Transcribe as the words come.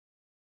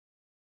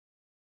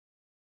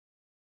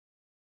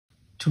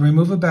To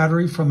remove a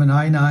battery from an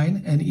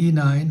I-9, an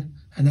E-9,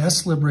 an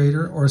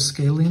S-Liberator, or a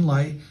Scalene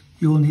Light,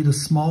 you will need a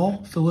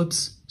small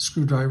Phillips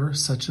screwdriver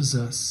such as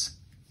this.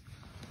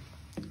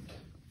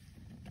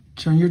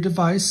 Turn your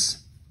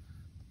device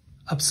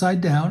upside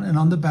down, and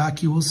on the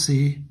back you will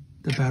see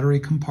the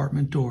battery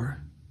compartment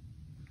door.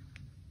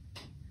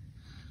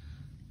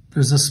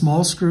 There's a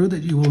small screw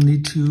that you will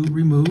need to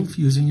remove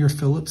using your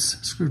Phillips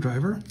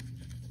screwdriver.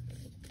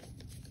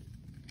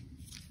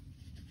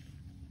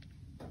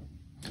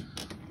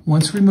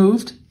 Once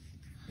removed,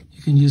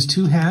 you can use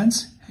two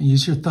hands and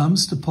use your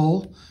thumbs to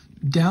pull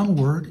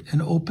downward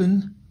and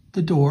open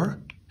the door.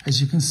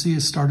 As you can see,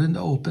 it's starting to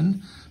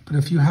open. But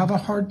if you have a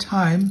hard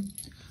time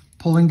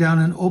pulling down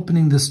and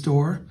opening this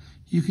door,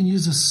 you can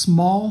use a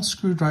small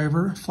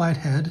screwdriver,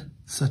 flathead,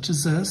 such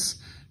as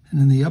this. And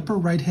in the upper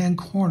right-hand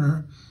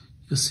corner,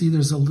 you'll see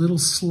there's a little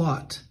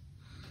slot.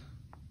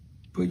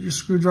 Put your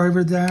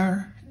screwdriver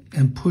there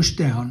and push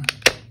down.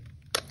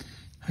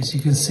 As you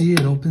can see,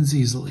 it opens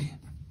easily.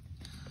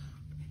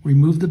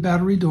 Remove the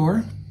battery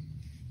door,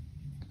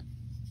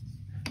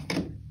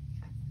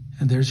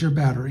 and there's your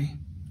battery.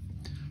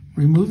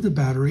 Remove the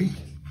battery.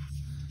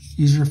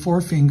 Use your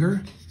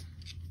forefinger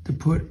to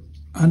put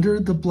under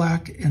the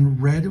black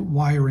and red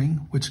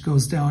wiring, which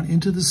goes down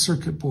into the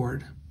circuit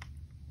board.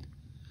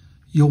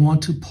 You'll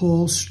want to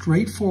pull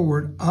straight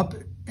forward up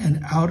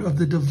and out of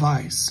the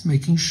device,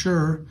 making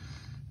sure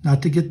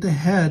not to get the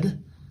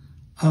head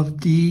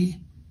of the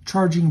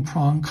charging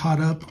prong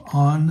caught up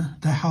on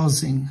the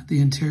housing,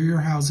 the interior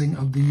housing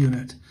of the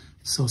unit.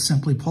 So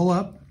simply pull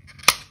up,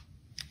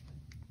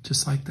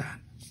 just like that.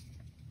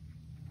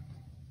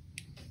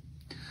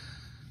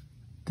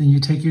 Then you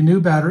take your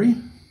new battery.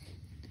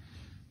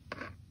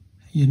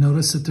 You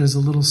notice that there's a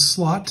little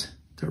slot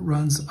that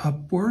runs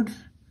upward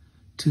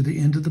to the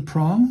end of the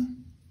prong.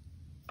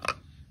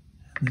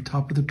 And the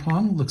top of the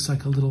prong looks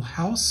like a little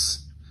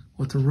house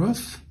with a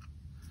roof.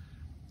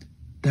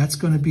 That's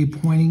going to be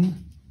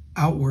pointing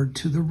outward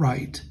to the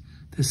right,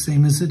 the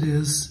same as it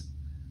is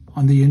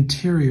on the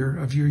interior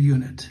of your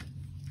unit.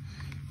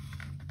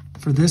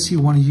 For this,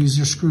 you want to use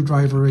your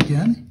screwdriver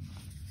again.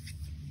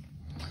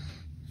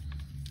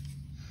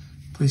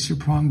 Place your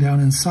prong down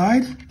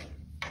inside.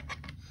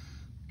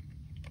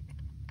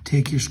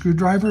 Take your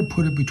screwdriver,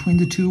 put it between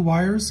the two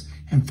wires,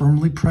 and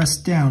firmly press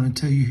down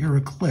until you hear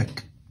a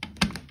click.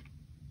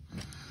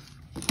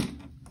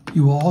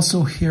 You will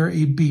also hear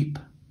a beep.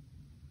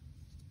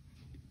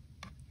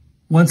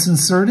 Once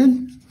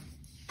inserted,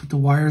 put the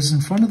wires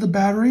in front of the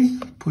battery,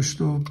 push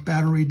the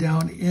battery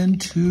down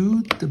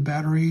into the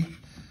battery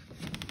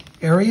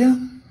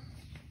area.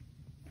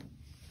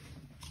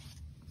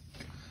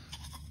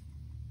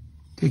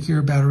 Take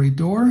your battery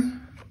door,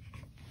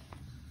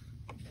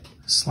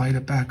 slide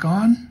it back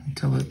on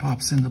until it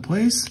pops into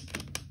place.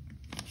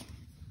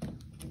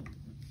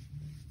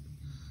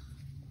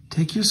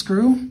 Take your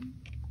screw,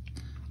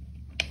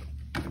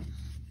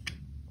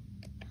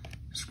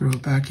 screw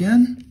it back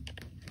in.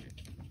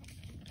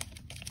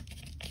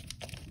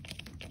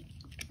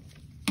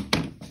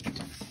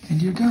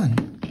 And you're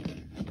done.